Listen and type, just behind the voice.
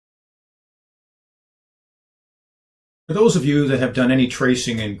For those of you that have done any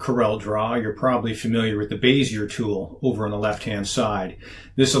tracing in CorelDRAW, you're probably familiar with the Bezier tool over on the left-hand side.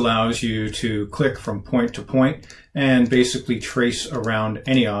 This allows you to click from point to point and basically trace around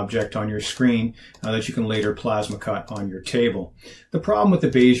any object on your screen that you can later plasma cut on your table. The problem with the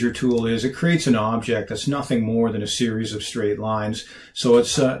Bezier tool is it creates an object that's nothing more than a series of straight lines, so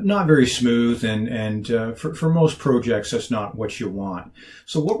it's not very smooth, and for most projects that's not what you want.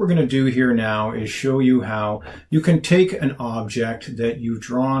 So what we're going to do here now is show you how you can take an object that you've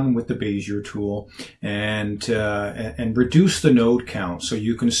drawn with the Bezier tool and reduce the node count, so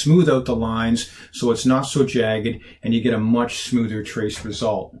you can smooth out the lines so it's not so jagged and you get a much smoother trace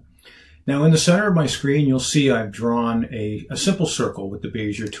result. Now in the center of my screen you'll see I've drawn a simple circle with the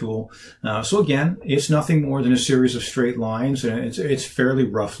Bezier tool. So again, it's nothing more than a series of straight lines, and it's fairly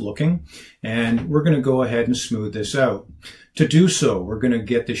rough looking, and we're going to go ahead and smooth this out. To do so, we're going to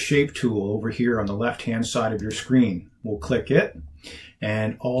get the shape tool over here on the left hand side of your screen. We'll click it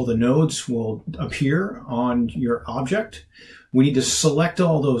and all the nodes will appear on your object. We need to select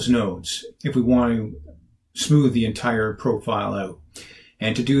all those nodes if we want to smooth the entire profile out.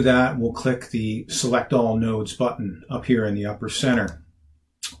 And to do that, we'll click the Select All Nodes button up here in the upper center.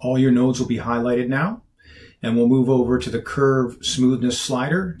 All your nodes will be highlighted now, and we'll move over to the Curve Smoothness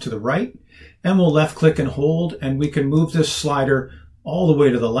slider to the right, and we'll left click and hold, and we can move this slider all the way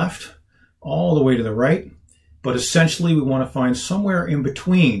to the left, all the way to the right. But essentially we want to find somewhere in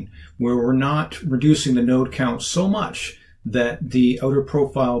between where we're not reducing the node count so much that the outer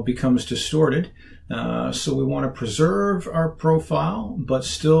profile becomes distorted. So we want to preserve our profile but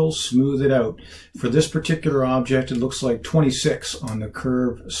still smooth it out. For this particular object, it looks like 26 on the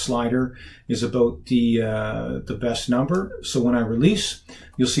curve slider is about the best number. So when I release,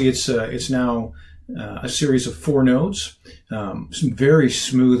 you'll see it's now a series of 4 nodes, some very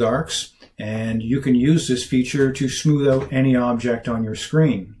smooth arcs, and you can use this feature to smooth out any object on your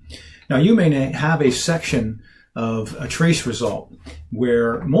screen. Now you may have a section of a trace result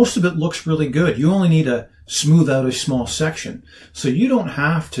where most of it looks really good. You only need to smooth out a small section, so you don't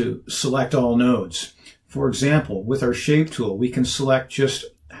have to select all nodes. For example, with our shape tool we can select just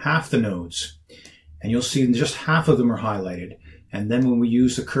half the nodes, and you'll see just half of them are highlighted. And then when we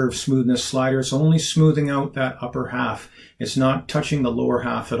use the Curve Smoothness slider, it's only smoothing out that upper half. It's not touching the lower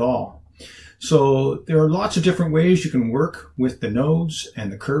half at all. So there are lots of different ways you can work with the nodes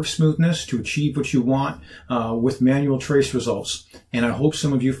and the curve smoothness to achieve what you want with manual trace results. And I hope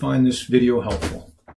some of you find this video helpful.